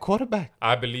a bad quarterback.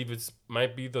 I believe it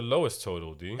might be the lowest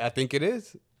total, D. I think it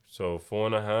is. So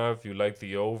 4.5, you like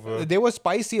the over? They were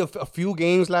spicy a few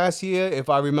games last year, if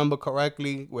I remember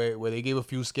correctly, where they gave a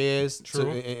few scares.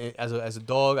 True. As a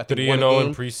dog. I think 3-0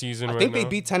 in preseason. I think they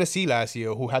beat Tennessee last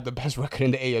year, who had the best record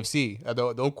in the AFC.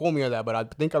 Don't quote me on that, but I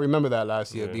think I remember that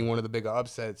last year being one of the bigger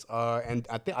upsets. And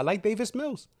I like Davis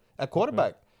Mills at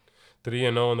quarterback.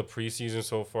 3-0 in the preseason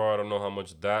so far. I don't know how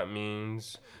much that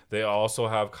means. They also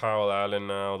have Kyle Allen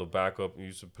now, the backup. He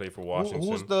used to play for Washington.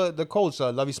 Who's the coach?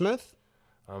 Lovie Smith?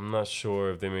 I'm not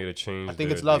sure if they made a change. I think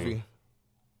it's Lovey.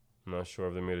 I'm not sure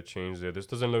if they made a change there. This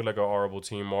doesn't look like a horrible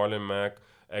team. Marlon Mack,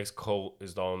 ex-Colt,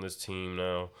 is on this team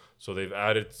now. So they've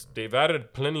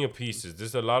added plenty of pieces.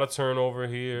 There's a lot of turnover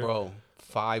here. Bro,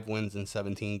 5 wins in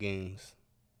 17 games.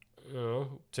 You know,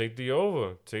 take the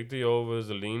over. Take the overs.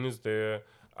 The lean is there.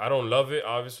 I don't love it,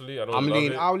 obviously.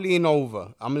 I'll lean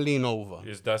over. I'm gonna lean over.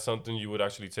 Is that something you would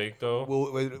actually take, though?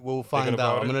 We'll find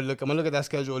out. I'm gonna look at that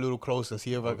schedule a little closer and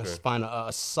see if I can find a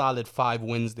solid 5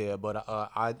 wins there. But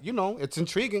it's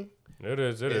intriguing. It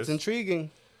is. It's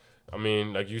intriguing. I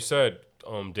mean, like you said,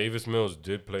 Davis Mills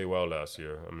did play well last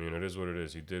year. I mean, it is what it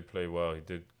is. He did play well. He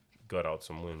did gut out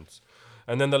some wins.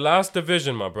 And then the last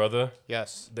division, my brother.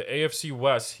 Yes. The AFC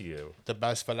West here. The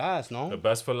best for last, no? The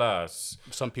best for last.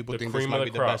 Some people think this might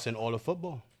be the best in all of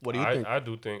football. What do you think?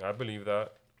 I believe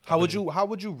that. How would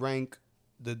you rank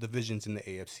the divisions in the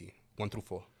AFC 1 through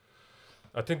 4?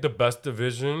 I think the best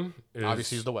division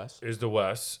obviously is the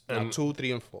West. And now 2,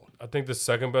 3, and 4. I think the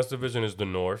second best division is the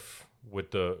North,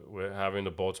 with having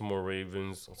the Baltimore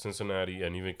Ravens, Cincinnati,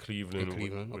 and even Cleveland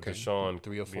with Deshaun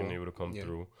 3 or 4 being able to come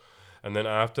through. And then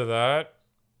after that,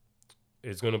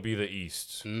 it's gonna be the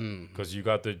East, because you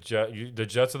got the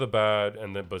Jets are the bad,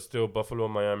 but still Buffalo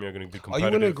and Miami are gonna be competitive.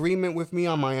 Are you in agreement with me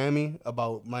on Miami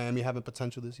about Miami having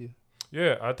potential this year?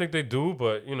 Yeah, I think they do,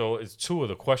 but it's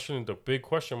the big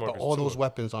question mark. But all those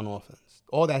weapons on offense,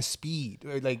 all that speed,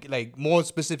 like more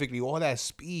specifically, all that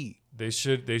speed. They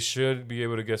should be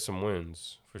able to get some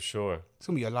wins for sure. It's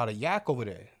gonna be a lot of yak over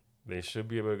there. They should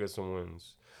be able to get some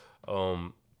wins.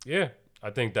 Yeah. I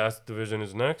think that division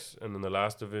is next, and then the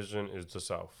last division is the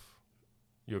South.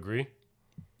 You agree?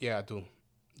 Yeah, I do.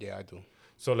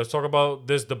 So let's talk about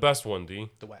the best one,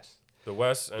 D. The West. The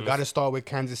West. And got to start with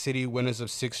Kansas City, winners of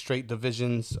 6 straight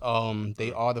divisions.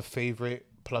 They are the favorite,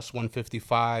 plus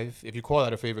 155. If you call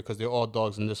that a favorite, because they're all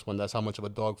dogs in this one, that's how much of a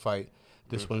dog fight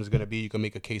this one's going to be. You can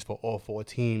make a case for all 4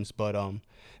 teams. But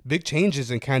big changes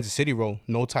in Kansas City, bro.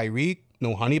 No Tyreek,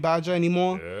 no Honey Badger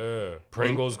anymore. Yeah.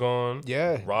 Pringle's gone.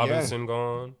 Yeah. Robinson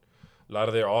gone. A lot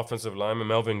of their offensive linemen.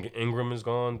 Melvin Ingram is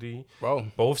gone, D. Bro,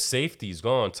 Both safeties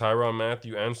gone. Tyrann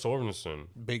Mathieu and Sorensen.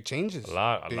 big changes. A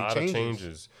lot Big of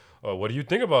changes. What do you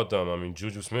think about them? I mean,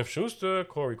 Juju Smith-Schuster,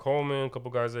 Corey Coleman, a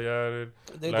couple guys they added,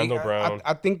 Lando Brown.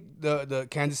 I think the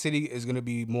Kansas City is going to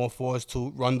be more forced to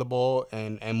run the ball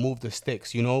and move the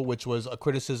sticks, you know, which was a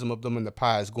criticism of them in the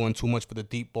past, going too much for the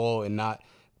deep ball and not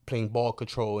playing ball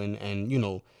control and you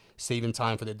know, saving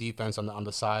time for the defense on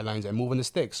the sidelines and moving the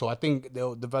sticks. So I think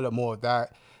they'll develop more of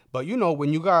that. But, you know,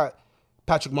 when you got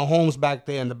Patrick Mahomes back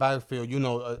there in the backfield, you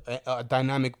know, a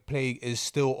dynamic play is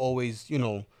still always, you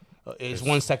know, it's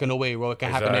 1 second away, bro. It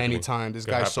can happen at any time. This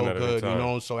guy's so good, you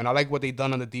know. So, and I like what they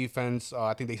done on the defense.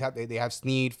 I think they have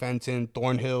Snead, Fenton,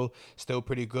 Thornhill, still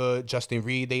pretty good. Justin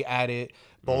Reed, they added.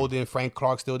 Bolden, Frank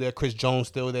Clark still there. Chris Jones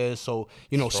still there. So,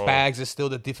 you know, Spags is still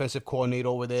the defensive coordinator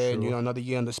over there. And, you know, another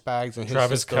year under Spags. And his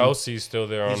Travis system, Kelce's still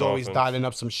there. He's always dialing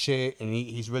up some shit, and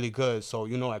he's really good. So,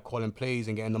 you know, at calling plays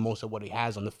and getting the most of what he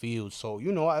has on the field. So,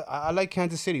 you know, I like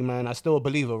Kansas City, man. I still a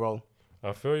believer, bro.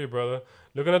 I feel you, brother.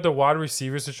 Looking at the wide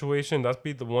receiver situation, that's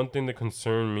be the one thing that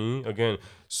concerned me. Again,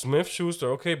 Smith-Schuster,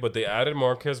 okay, but they added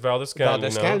Marquez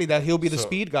Valdes-Scantling. That he'll be the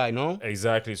speed guy, no?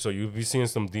 Exactly. So you'll be seeing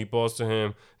some deep balls to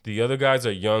him. The other guys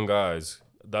are young guys.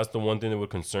 That's the one thing that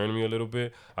would concern me a little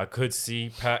bit. I could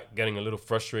see Pat getting a little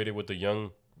frustrated with the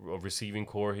young receiving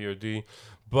core here, D.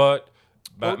 But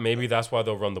maybe that's why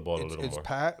they'll run the ball a little more. It's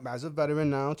Pat as a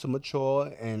veteran now to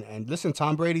mature. And listen,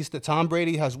 Tom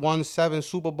Brady has won 7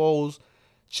 Super Bowls.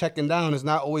 Checking down is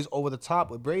not always over the top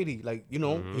with Brady. Like, you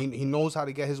know, he knows how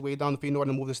to get his way down the field, know how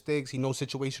to move the sticks. He knows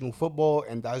situational football,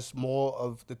 and that's more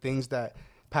of the things that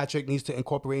Patrick needs to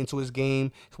incorporate into his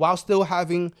game while still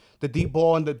having the deep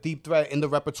ball and the deep threat in the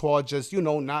repertoire, just, you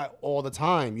know, not all the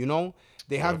time, you know?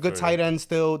 They have good tight ends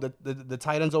still. The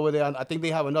tight ends over there, I think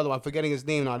they have another one. I'm forgetting his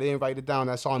name now. They didn't write it down.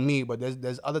 That's on me. But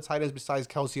there's other tight ends besides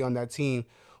Kelce on that team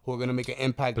who are going to make an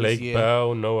impact this year. Blake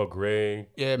Bell, Noah Gray.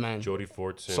 Yeah, man. Jody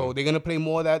Fortson. So they're going to play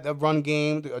more of that run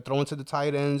game, throwing to the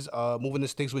tight ends, moving the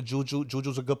sticks with Juju.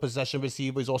 Juju's a good possession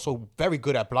receiver. He's also very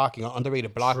good at blocking, an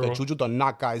underrated blocker. True. Juju done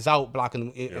knock guys out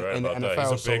blocking in the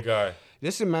NFL. He's a big guy.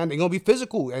 Listen, man, they're going to be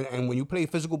physical. And when you play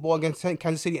physical ball against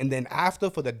Kansas City, and then after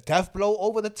for the death blow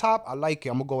over the top, I like it.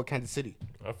 I'm going to go with Kansas City.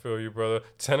 I feel you, brother.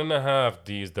 10.5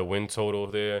 D is the win total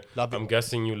there. Love it. I'm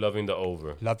guessing you loving the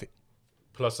over. Love it.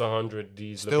 Plus 100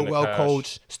 D's. Still well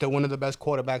coached. Still one of the best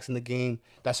quarterbacks in the game.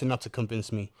 That's enough to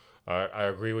convince me. I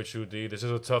agree with you, D. This is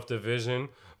a tough division,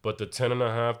 but the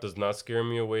 10.5 does not scare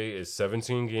me away. It's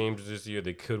 17 games this year.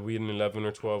 They could win 11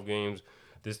 or 12 games.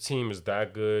 This team is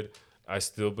that good. I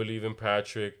still believe in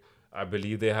Patrick. I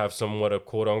believe they have somewhat of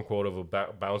quote-unquote of a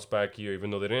bounce back year, even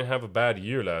though they didn't have a bad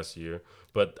year last year.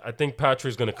 But I think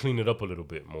Patrick's going to clean it up a little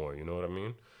bit more. You know what I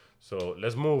mean? So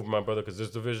let's move, my brother, because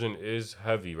this division is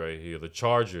heavy right here. The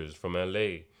Chargers from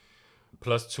L.A.,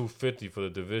 plus 250 for the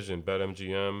division.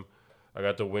 BetMGM. I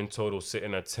got the win total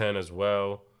sitting at 10 as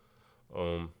well.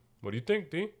 What do you think,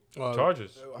 D?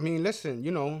 Chargers. I mean, listen,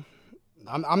 you know,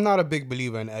 I'm not a big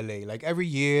believer in LA. Like every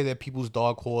year, they're people's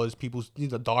dog horse, people's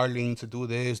darling to do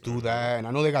this, do that. And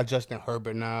I know they got Justin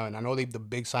Herbert now, and I know they the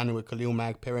big signing with Khalil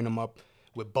Mack, pairing them up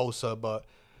with Bosa. But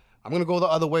I'm gonna go the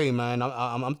other way, man.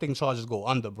 I'm thinking Chargers go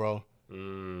under, bro.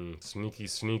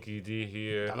 Sneaky D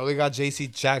here. I know they got J.C.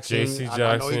 Jackson.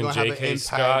 J.K.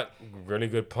 Scott, really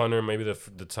good punter. Maybe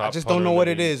the top. I just don't know what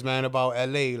it is, man, about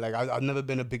L.A. Like I've never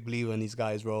been a big believer in these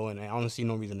guys, bro, and I don't see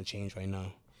no reason to change right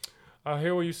now. I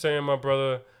hear what you're saying, my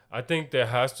brother. I think there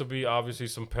has to be obviously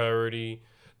some parity.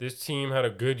 This team had a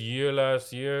good year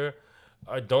last year.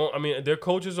 I mean, their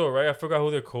coach is all right. I forgot who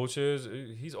their coach is.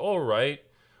 He's all right,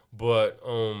 but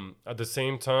at the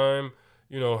same time,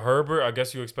 you know, Herbert, I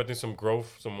guess you're expecting some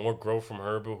more growth from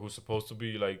Herbert, who's supposed to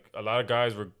be like a lot of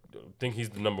guys think he's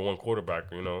the number one quarterback.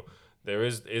 You know, there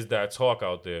is that talk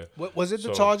out there. Was it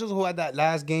the Chargers who had that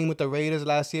last game with the Raiders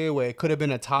last year where it could have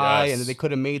been a tie and they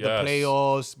could have made the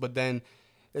playoffs, but then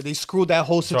they screwed that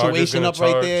whole situation up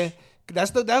right there?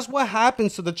 That's what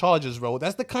happens to the Chargers, bro.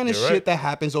 That's the kind of shit that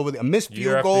happens over there. A missed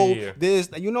field goal, this,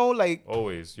 you know, like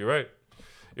always. You're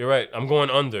right. I'm going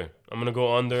under. I'm gonna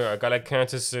go under. I got like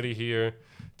Kansas City here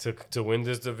to win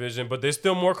this division, but there's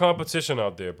still more competition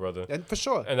out there, brother. And for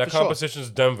sure. And that competition is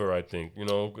Denver, I think. You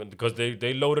know, because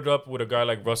they loaded up with a guy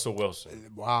like Russell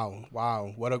Wilson. Wow.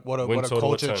 What a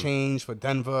culture change for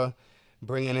Denver,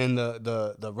 bringing in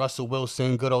the Russell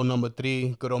Wilson, good old number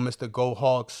 3, good old Mr. Go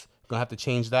Hawks. Gonna have to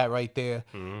change that right there.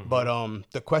 Mm-hmm. But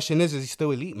the question is he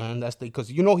still elite, man? That's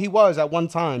because you know he was at one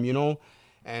time, you know,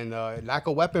 and lack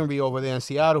of weaponry over there in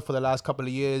Seattle for the last couple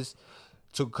of years,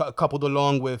 coupled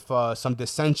along with some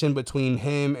dissension between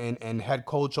him and head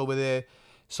coach over there.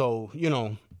 So you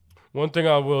know, One thing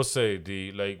I will say,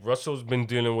 Russell's been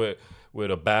dealing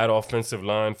with a bad offensive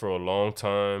line for a long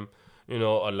time. You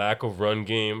know, a lack of run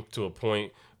game to a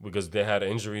point because they had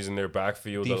injuries in their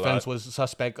backfield a Defense lot. was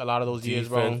suspect a lot of those years,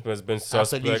 bro. Defense has been After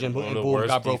suspect. Legion One of and the Boom worst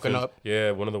got broken defense- up.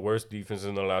 Yeah, one of the worst defenses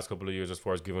in the last couple of years as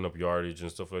far as giving up yardage and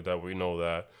stuff like that. We know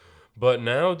that. But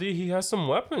now, he has some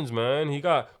weapons, man. He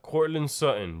got Cortland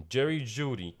Sutton, Jerry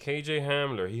Jeudy, KJ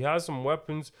Hamler. He has some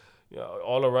weapons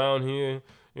all around here.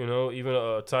 You know, even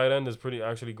a tight end is pretty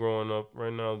actually growing up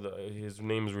right now. His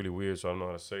name is really weird, so I don't know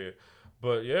how to say it.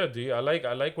 But yeah, I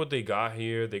like what they got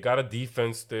here. They got a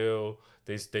defense still.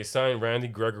 They signed Randy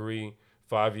Gregory,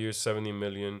 5 years, $70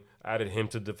 million. Added him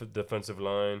to the defensive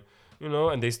line. You know,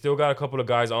 and they still got a couple of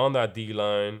guys on that D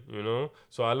line. You know,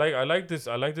 so I like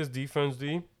this defense,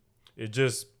 D. It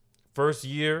just first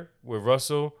year with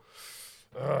Russell.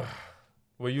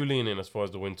 Where you leaning as far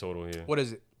as the win total here? What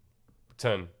is it?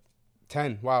 10.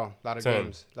 10. Wow, a lot of 10.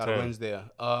 games, a lot 10. of wins there.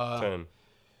 10.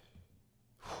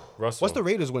 Russell. What's the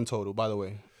Raiders win total, by the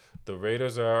way? The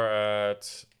Raiders are at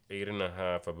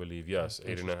 8.5, I believe. Yes,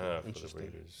 8.5 for the Interesting.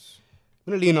 Raiders.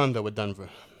 I'm gonna lean under with Denver.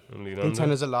 Lean I think 10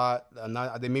 under? is a lot.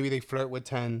 Maybe they flirt with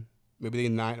 10. Maybe they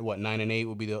 9 and 8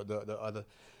 would be the other.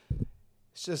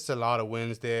 It's just a lot of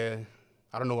wins there.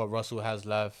 I don't know what Russell has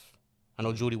left. I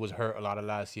know Jeudy was hurt a lot of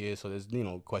last year, so there's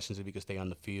questions if he could stay on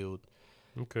the field.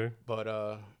 Okay.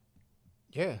 But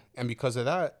yeah, and because of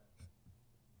that,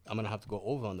 I'm gonna have to go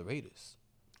over on the Raiders.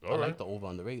 I like the over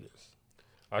on the Raiders.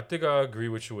 I think I agree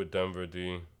with you with Denver,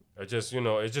 D. I just,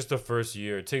 it's just the first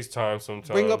year. It takes time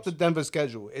sometimes. Bring up the Denver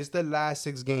schedule. It's the last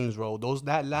 6 games, bro.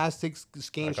 That last 6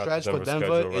 game stretch for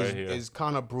Denver is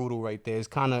kind of brutal right there. It's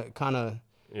kind of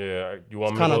Yeah, you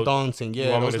want me kind to of daunting. Yeah,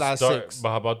 you want those me to last start, 6. But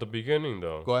how about the beginning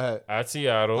though? Go ahead. At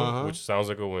Seattle, Uh-huh. which sounds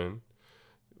like a win,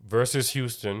 versus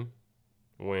Houston,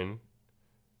 win,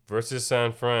 versus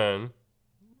San Fran,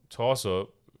 toss up.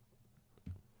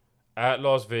 At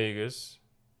Las Vegas,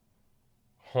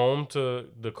 home to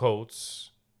the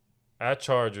Colts, at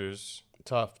Chargers,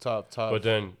 Tough. but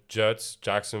then Jets,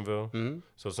 Jacksonville. Mm-hmm.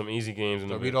 So some easy games in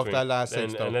the read off between. that last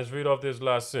 6, though. And let's read off this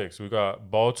last 6. We got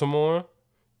Baltimore,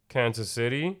 Kansas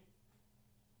City,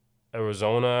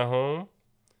 Arizona at home,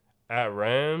 at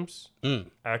Rams,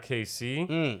 at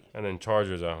KC, and then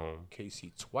Chargers at home.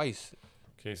 KC twice.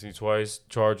 KC twice,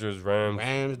 Chargers,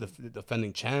 Rams, the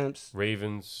defending champs.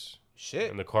 Ravens,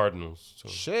 Shit. and the Cardinals. So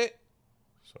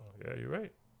yeah, you're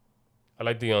right. I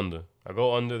like the under. I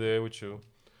go under there with you.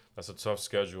 That's a tough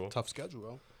schedule. Tough schedule,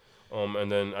 bro.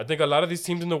 And then I think a lot of these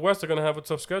teams in the West are gonna have a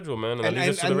tough schedule, man. And that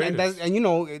leads us to the Raiders. And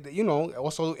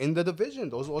also in the division,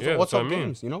 those are Yeah, all that's what tough I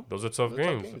mean. games. Those are tough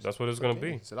games. That's what it's gonna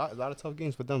be. It's a lot of tough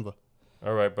games for Denver.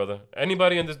 All right, brother.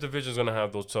 Anybody in this division is gonna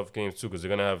have those tough games too, because they're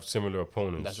gonna have similar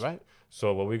opponents. That's right.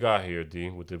 So what we got here, D,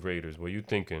 with the Raiders? What you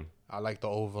thinking? I like the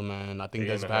over, man. I think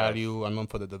there's 8.5. value. I'm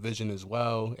for the division as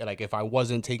well. Like, if I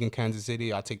wasn't taking Kansas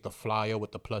City, I'd take the Flyer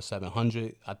with the plus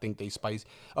 700. I think they spice.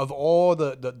 Of all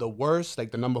the worst,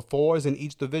 like the number 4s in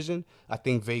each division, I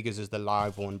think Vegas is the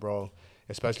live one, bro.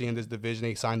 Especially in this division,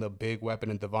 they signed a big weapon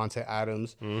in Devontae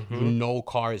Adams. Mm-hmm. You know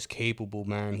Carr is capable,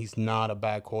 man. He's not a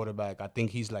bad quarterback. I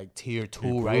think he's like tier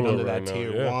 2 right under right that now,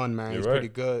 tier yeah. 1, man. You're He's right. pretty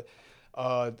good.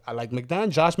 I like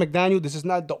Josh McDaniel. This is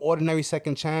not the ordinary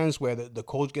second chance where the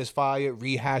coach gets fired,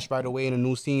 rehashed right away in a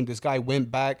new scene. This guy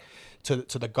went back to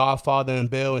the Godfather and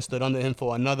Bill and stood under him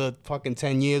for another fucking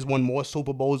 10 years, won more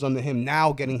Super Bowls under him,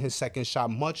 now getting his second shot,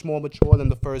 much more mature than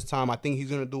the first time. I think he's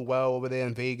going to do well over there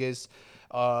in Vegas.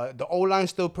 The O-line's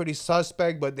still pretty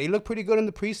suspect, but they look pretty good in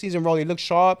the preseason, bro. They look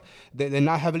sharp. They're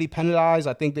not heavily penalized.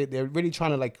 I think they're really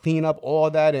trying to like clean up all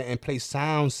that and play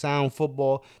sound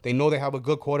football. They know they have a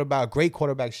good quarterback, great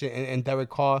quarterback shit in Derek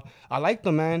Carr. I like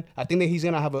them, man. I think that he's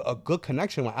going to have a good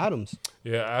connection with Adams.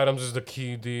 Yeah, Adams is the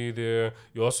key D there.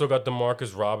 You also got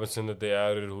Demarcus Robinson that they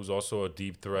added, who's also a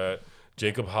deep threat.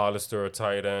 Jacob Hollister, a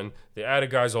tight end. They added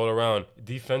guys all around.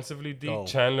 Defensively,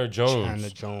 Chandler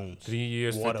Jones. 3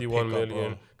 years, What a $51 million.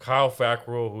 bro. Kyle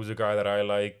Fackrell, who's a guy that I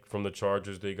like from the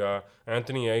Chargers. They got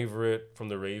Anthony Averett from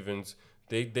the Ravens.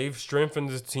 They've strengthened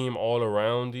this team all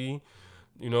around, D.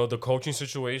 The coaching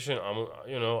situation,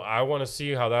 I want to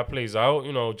see how that plays out.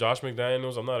 Josh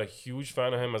McDaniels, I'm not a huge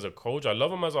fan of him as a coach. I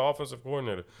love him as an offensive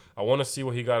coordinator. I want to see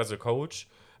what he got as a coach.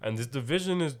 And this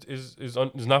division is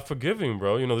not forgiving,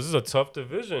 bro. This is a tough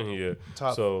division here.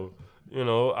 Tough. So,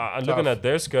 I'm looking at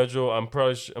their schedule. I'm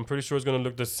pretty sure it's gonna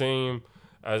look the same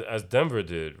as Denver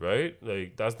did, right?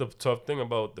 Like that's the tough thing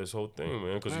about this whole thing,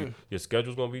 man. Because your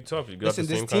schedule's gonna be tough. You got Listen,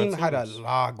 the same this team kind of had a teams.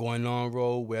 lot going on,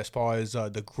 bro. Where as far as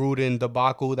the Gruden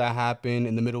debacle that happened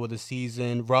in the middle of the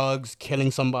season, Ruggs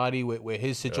killing somebody with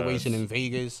his situation in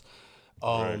Vegas.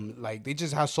 Like they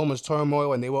just had so much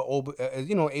turmoil, and they were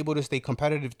able to stay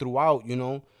competitive throughout.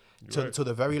 To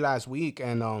the very last week,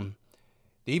 and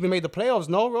they even made the playoffs.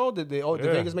 No, bro, did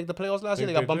Vegas make the playoffs last year?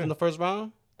 They got bumped in the first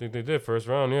round. I think they did first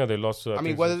round. Yeah, they lost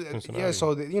to.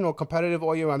 So competitive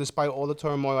all year round, despite all the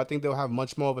turmoil. I think they'll have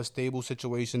much more of a stable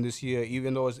situation this year,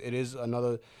 even though it is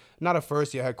another, not a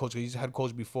first year head coach. He's head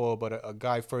coach before, but a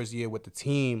guy first year with the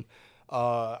team.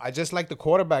 I just like the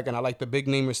quarterback, and I like the big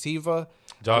name receiver.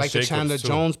 I like the Chandler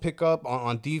Jones pickup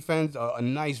on defense. A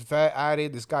nice vet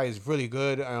added. This guy is really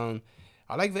good.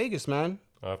 I like Vegas, man.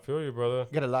 I feel you, brother.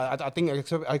 Get a lot. I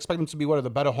expect them to be one of the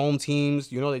better home teams.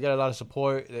 They get a lot of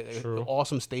support.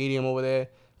 Awesome stadium over there.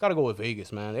 Gotta go with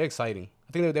Vegas, man. They're exciting.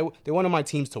 I think they're one of my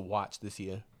teams to watch this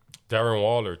year. Darren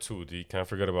Waller too, D. Can't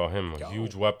forget about him. A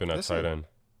huge weapon at tight end.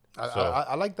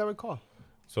 I like Derek Carr.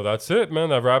 So that's it, man.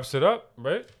 That wraps it up,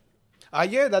 right?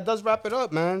 Yeah, that does wrap it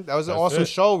up, man. That was an awesome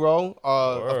show, bro.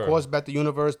 Of course,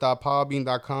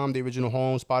 bettheuniverse.podbean.com, the original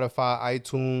home, Spotify,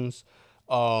 iTunes,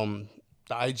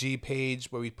 the IG page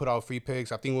where we put out free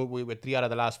picks. I think we were 3 out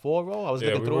of the last 4, bro. I was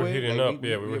looking through it. We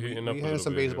were heating up. We had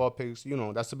some baseball picks.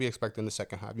 That's to be expected in the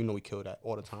second half. We kill that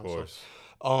all the time. Of course.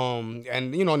 So.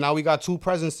 And now we got 2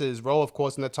 presences, bro. Of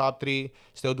course, in the top 3,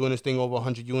 still doing this thing over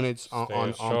 100 units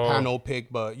on panel pick.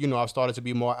 But I've started to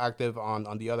be more active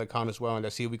on the other account as well, and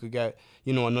let's see if we could get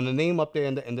another name up there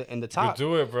in the top. You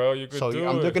could do it, bro. You could do it. So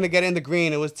I'm looking to get in the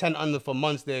green. It was 10 under for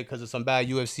months there because of some bad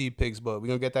UFC picks, but we're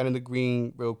gonna get that in the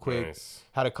green real quick. Nice.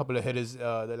 Had a couple of hitters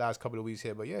the last couple of weeks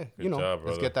here, but yeah, Good job,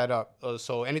 let's get that up.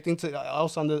 So anything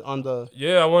else on the?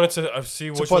 Yeah, I wanted to see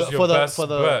which was your best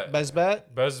bet. Best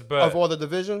bet. Best bet of all the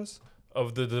divisions.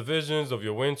 Of the divisions, of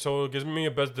your win total, give me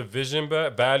a best division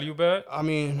bet, value bet. I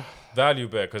mean, value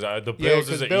bet because the Bills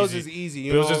is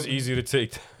easy. Bills is easy to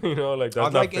take. Like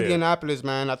that's I like Indianapolis,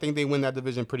 man. I think they win that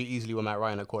division pretty easily with Matt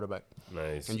Ryan at quarterback.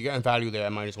 Nice. And you're getting value there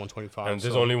at -125. And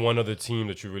there's only one other team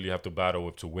that you really have to battle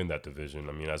with to win that division.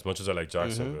 I mean, as much as I like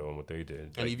Jacksonville and what they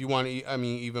did. And if you want,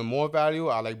 even more value,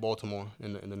 I like Baltimore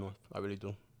in the North. I really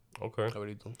do. Okay. I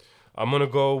really do. I'm gonna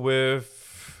go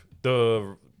with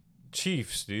the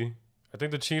Chiefs, D. I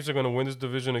think the Chiefs are going to win this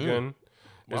division again.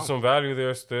 There's some value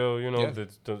there still.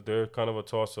 They're kind of a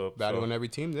toss-up. Value on every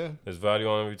team there. There's value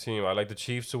on every team. I like the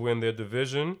Chiefs to win their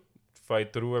division,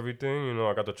 fight through everything.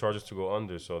 I got the Chargers to go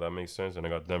under, so that makes sense. And I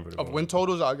got Denver to go win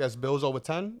totals, I guess Bills over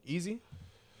 10, easy.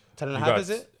 10.5 is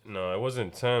it? No, it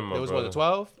wasn't 10, my brother. It was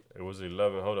 12? It was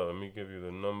 11. Hold on, let me give you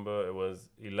the number. It was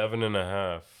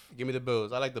 11.5. Give me the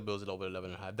Bills. I like the Bills at over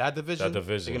 11.5. That division, they're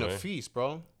going to feast,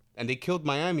 bro. And they killed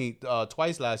Miami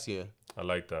twice last year. I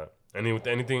like that.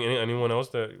 Anyone else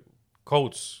that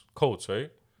Colts, right?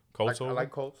 Colts over. I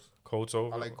like Colts. Colts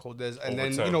over. I like Colts. And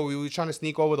then 10. We were trying to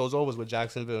sneak over those overs with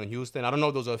Jacksonville and Houston. I don't know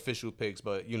if those are official picks,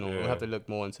 but we'll have to look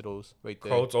more into those right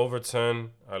there. Colts over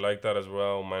 10. I like that as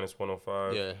well.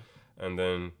 -105. Yeah. And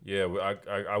then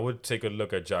I would take a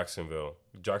look at Jacksonville.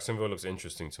 Jacksonville looks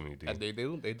interesting to me, dude. They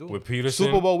do. With Peterson,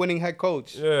 Super Bowl winning head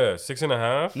coach. Yeah,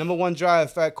 6.5. Number 1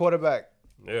 draft, fat quarterback.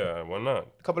 Yeah, why not?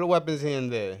 A couple of weapons here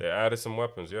and there. They added some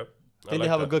weapons. Yep. I think they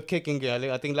have a good kicking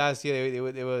game. I think last year they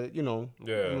were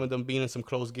even them being in some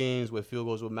close games where field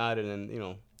goals would matter, and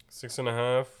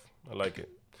 6.5. I like it.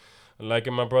 I like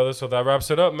it, my brother. So that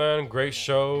wraps it up, man. Great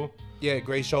show. Yeah,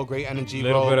 great show, great energy.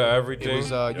 Little bit of everything.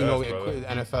 It was,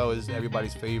 NFL is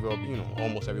everybody's favorite.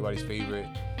 Almost everybody's favorite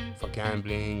for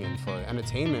gambling and for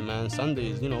entertainment, man.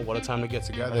 Sundays, what a time to get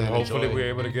together. And hopefully we're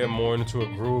able to get more into a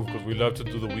groove because we love to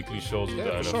do the weekly shows with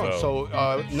the NFL. Sure.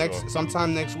 So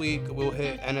sometime next week we'll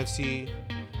hit NFC,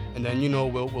 and then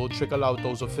we'll trickle out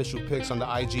those official picks on the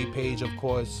IG page, of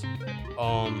course.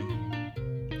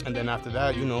 And then after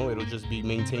that, it'll just be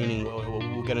maintaining.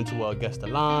 We'll get into guest the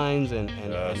lines and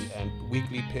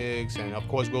weekly picks, and of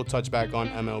course we'll touch back on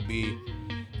MLB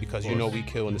because we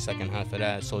kill in the second half of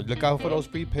that. So look out for those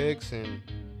free picks, and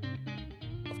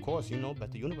of course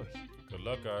bet the universe. Good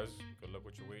luck, guys. Good luck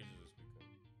with your wages.